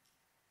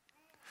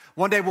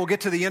 One day we'll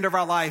get to the end of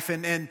our life,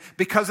 and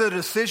because of the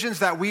decisions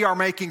that we are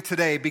making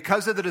today,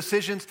 because of the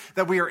decisions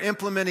that we are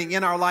implementing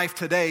in our life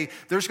today,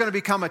 there's going to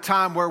become a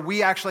time where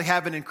we actually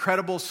have an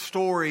incredible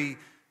story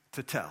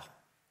to tell.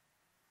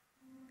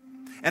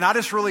 And I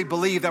just really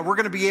believe that we're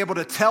going to be able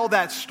to tell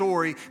that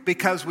story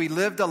because we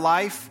lived a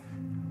life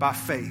by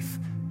faith,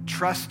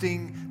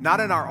 trusting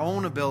not in our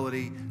own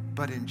ability,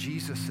 but in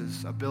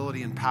Jesus'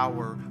 ability and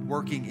power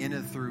working in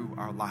and through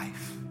our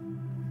life.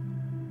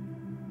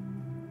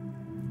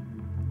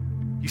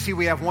 You see,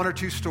 we have one or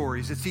two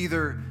stories. It's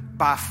either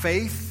by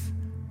faith,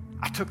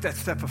 I took that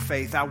step of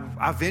faith.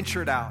 I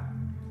ventured out.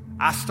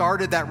 I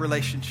started that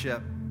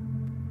relationship.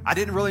 I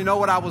didn't really know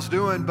what I was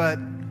doing, but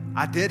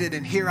I did it,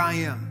 and here I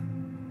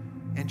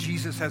am. And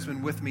Jesus has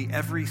been with me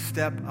every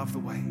step of the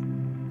way.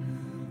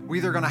 We're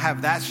either going to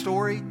have that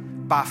story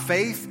by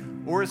faith,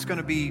 or it's going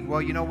to be,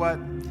 well, you know what?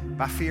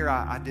 By fear,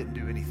 I didn't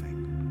do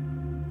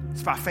anything.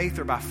 It's by faith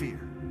or by fear.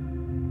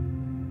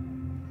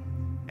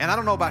 And I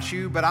don't know about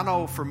you, but I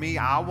know for me,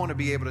 I want to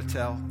be able to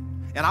tell,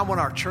 and I want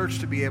our church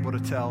to be able to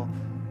tell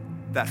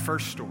that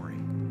first story.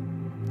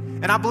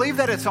 And I believe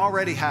that it's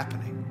already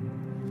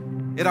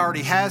happening. It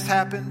already has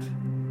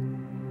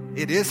happened.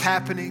 It is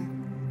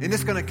happening, and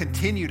it's going to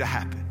continue to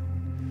happen.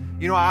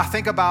 You know, I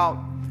think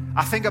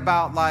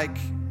about like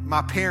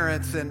my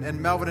parents and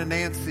Melvin and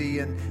Nancy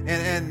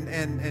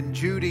and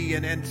Judy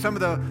and some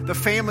of the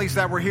families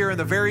that were here in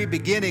the very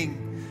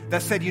beginning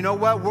that said, you know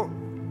what,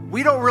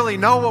 we don't really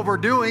know what we're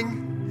doing.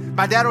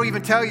 My dad will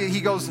even tell you,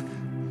 he goes,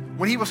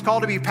 when he was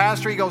called to be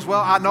pastor, he goes,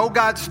 well, I know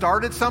God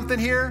started something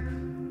here,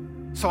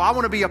 so I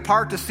want to be a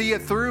part to see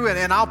it through,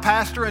 and I'll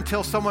pastor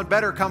until someone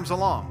better comes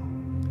along.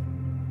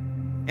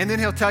 And then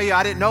he'll tell you,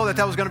 I didn't know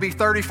that was going to be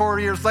 30,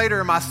 40 years later,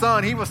 and my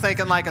son, he was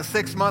thinking like a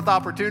 6-month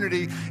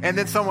opportunity, and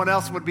then someone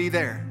else would be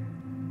there.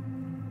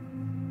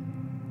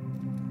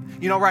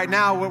 You know, right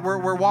now,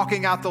 we're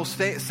walking out those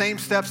same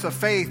steps of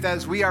faith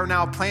as we are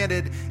now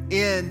planted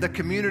in the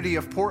community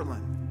of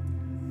Portland.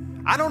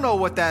 I don't know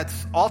what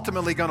that's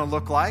ultimately going to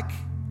look like.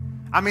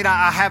 I mean,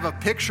 I have a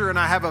picture and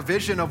I have a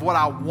vision of what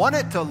I want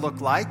it to look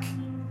like.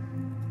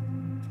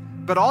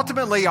 But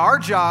ultimately, our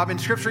job,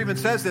 and Scripture even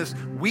says this,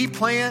 we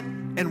plant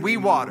and we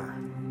water,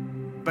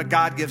 but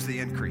God gives the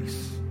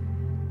increase.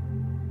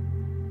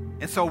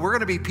 And so we're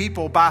going to be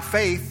people by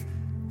faith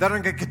that are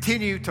going to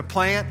continue to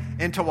plant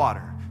and to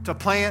water, to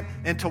plant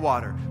and to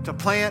water, to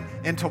plant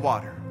and to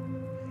water.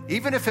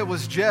 Even if it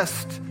was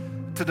just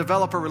to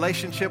develop a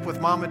relationship with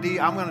Mama D,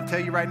 I'm going to tell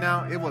you right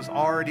now, it was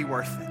already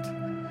worth it.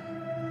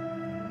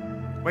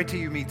 Wait till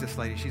you meet this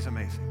lady. She's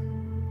amazing.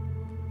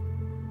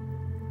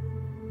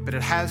 But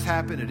it has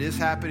happened. It is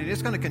happening.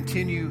 It's going to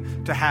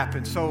continue to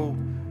happen. So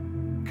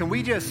can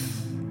we just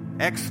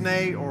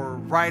ex-nay or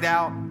white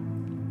out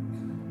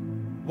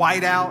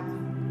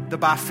the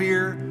by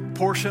fear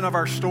portion of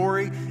our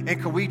story?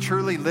 And can we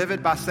truly live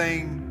it by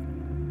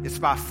saying, it's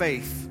by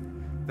faith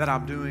that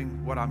I'm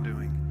doing what I'm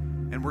doing?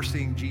 And we're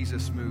seeing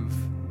Jesus move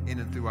in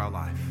and through our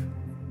life.